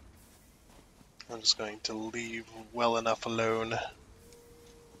 I'm just going to leave well enough alone.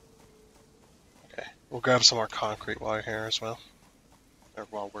 Okay, we'll grab some more concrete while we're here as well. Or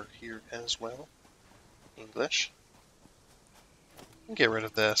while we're here as well. English. Get rid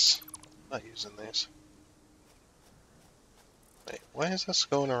of this. I'm not using these. Wait, why is this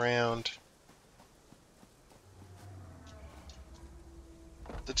going around?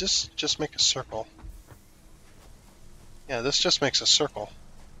 Just make a circle. Yeah, this just makes a circle.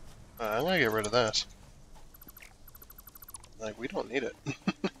 I'm gonna get rid of this. Like, we don't need it.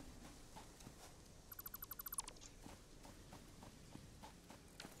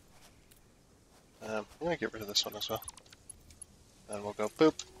 I'm gonna get rid of this one as well. Then we'll go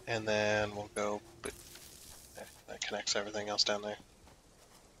boop, and then we'll go boop. Okay, that connects everything else down there.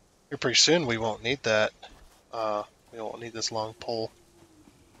 Here pretty soon we won't need that. We won't need this long pole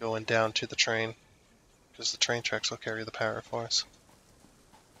going down to the train, because the train tracks will carry the power for us.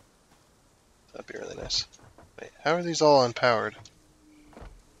 That'd be really nice. Wait, how are these all unpowered?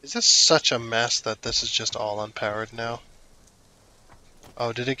 Is this such a mess that this is just all unpowered now?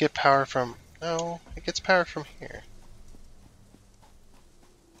 Oh, did it get power from... No, it gets power from here.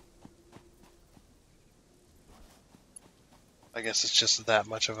 I guess it's just that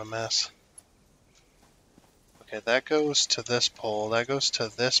much of a mess. Okay, that goes to this pole, that goes to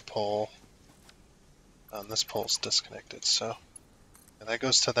this pole. This pole's disconnected, so... And that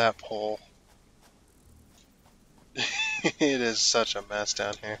goes to that pole. It is such a mess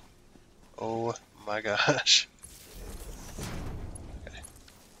down here. Oh my gosh. Okay.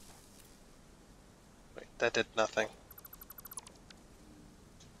 Wait, that did nothing.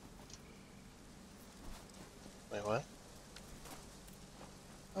 Wait, what?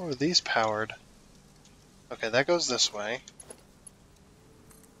 How are these powered? Okay, that goes this way.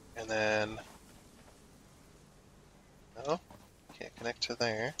 And then... No, can't connect to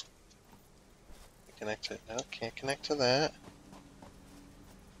there. Connect to... No, can't connect to that.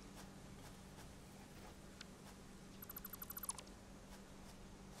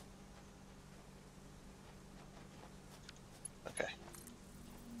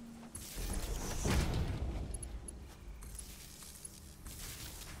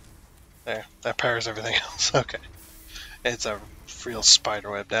 There, that powers everything else. Okay. It's a real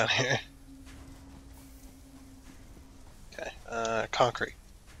spider web down here. Okay, concrete.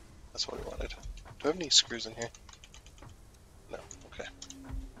 That's what we wanted. Do I have any screws in here? No, okay.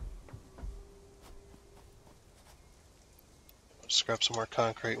 Just grab some more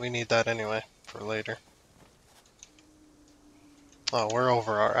concrete. We need that anyway, for later. Oh, we're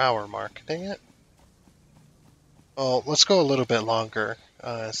over our hour mark. Dang it. Well, let's go a little bit longer.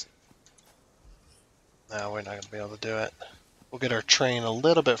 No, we're not going to be able to do it. We'll get our train a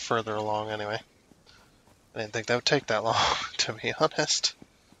little bit further along anyway. I didn't think that would take that long, to be honest.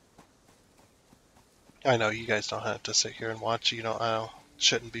 I know you guys don't have to sit here and watch. You don't.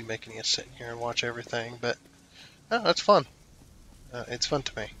 Shouldn't be making you sit here and watch everything, but no, it's fun. It's fun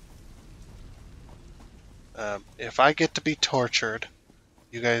to me. If I get to be tortured,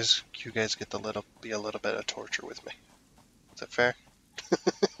 you guys get to be a little bit of torture with me. Is that fair?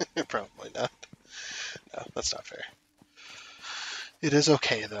 Probably not. No, that's not fair. It is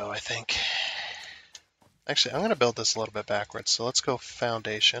okay though, I think. Actually, I'm going to build this a little bit backwards. So let's go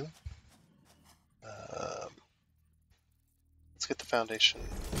foundation. Let's get the foundation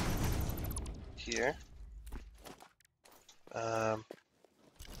here. I'm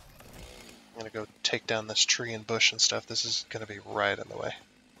going to go take down this tree and bush and stuff. This is going to be right in the way.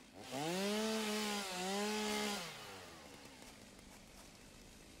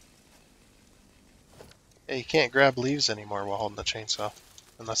 Yeah, you can't grab leaves anymore while holding the chainsaw.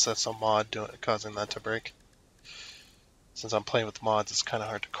 Unless that's a mod causing that to break. Since I'm playing with mods, it's kind of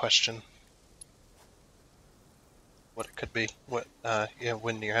hard to question what it could be. Yeah,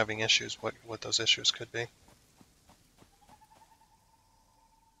 when you're having issues, what those issues could be.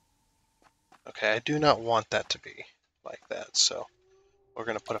 Okay, I do not want that to be like that, so we're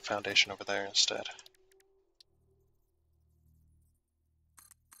going to put a foundation over there instead.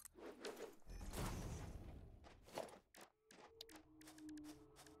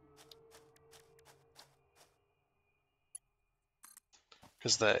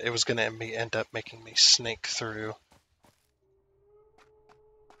 Because it was going to end up making me snake through.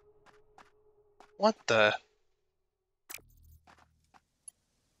 What the?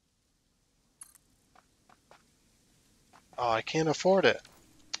 Oh, I can't afford it.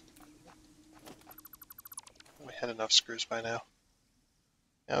 We had enough screws by now.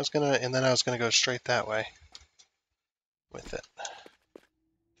 And then I was gonna go straight that way with it.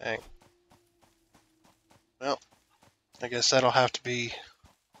 Dang. Well, I guess that'll have to be.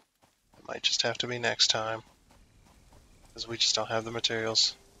 It might just have to be next time, because we just don't have the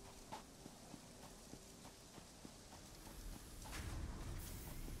materials.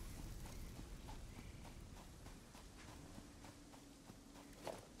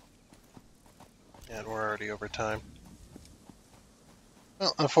 And we're already over time.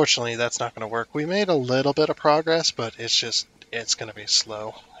 Well, unfortunately, that's not going to work. We made a little bit of progress, but it's going to be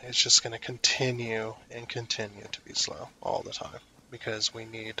slow. It's just going to continue and continue to be slow all the time, because we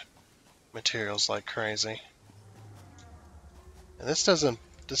need materials like crazy. And this doesn't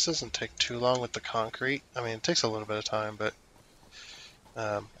take too long with the concrete. I mean, it takes a little bit of time, but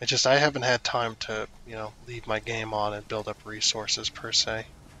I haven't had time to, leave my game on and build up resources per se,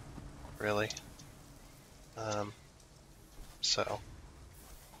 really. So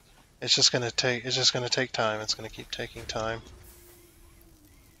it's just gonna take time. It's gonna keep taking time.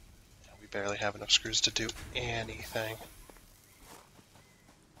 We barely have enough screws to do anything.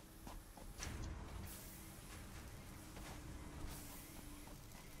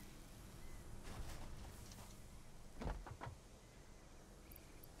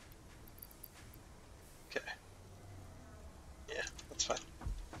 Okay. Yeah, that's fine.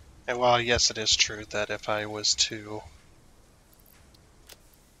 And while yes, it is true that if I was to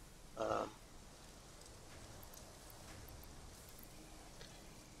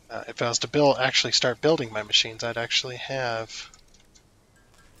actually start building my machines, I'd actually have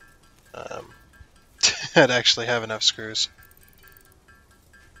enough screws.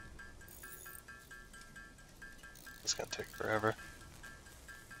 It's gonna take forever.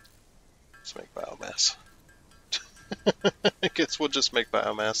 Let's make biomass. I guess we'll just make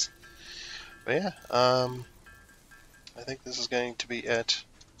biomass. But yeah, I think this is going to be it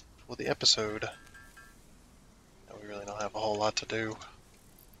for the episode. We really don't have a whole lot to do.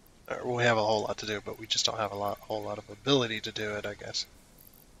 We have a whole lot to do, but we just don't have a whole lot of ability to do it, I guess.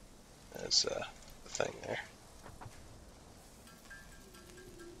 That's the thing there.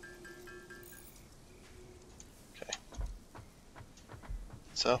 Okay.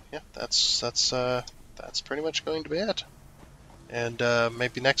 So yeah, that's pretty much going to be it. And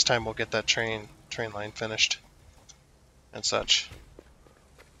maybe next time we'll get that train line finished and such.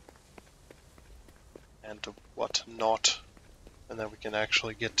 whatnot, and then we can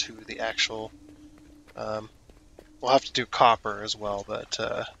actually get to the actual. We'll have to do copper as well, but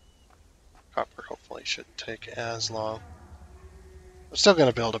copper hopefully shouldn't take as long. I'm still going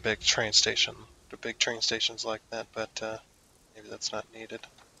to build a big train station, the big train stations like that, but maybe that's not needed.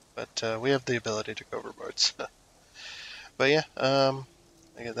 But we have the ability to go overboards. But yeah,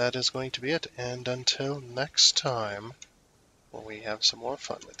 that is going to be it. And until next time, when we have some more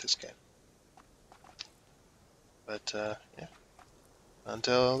fun with this game. But yeah,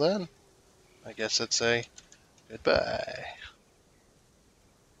 until then, I guess I'd say goodbye.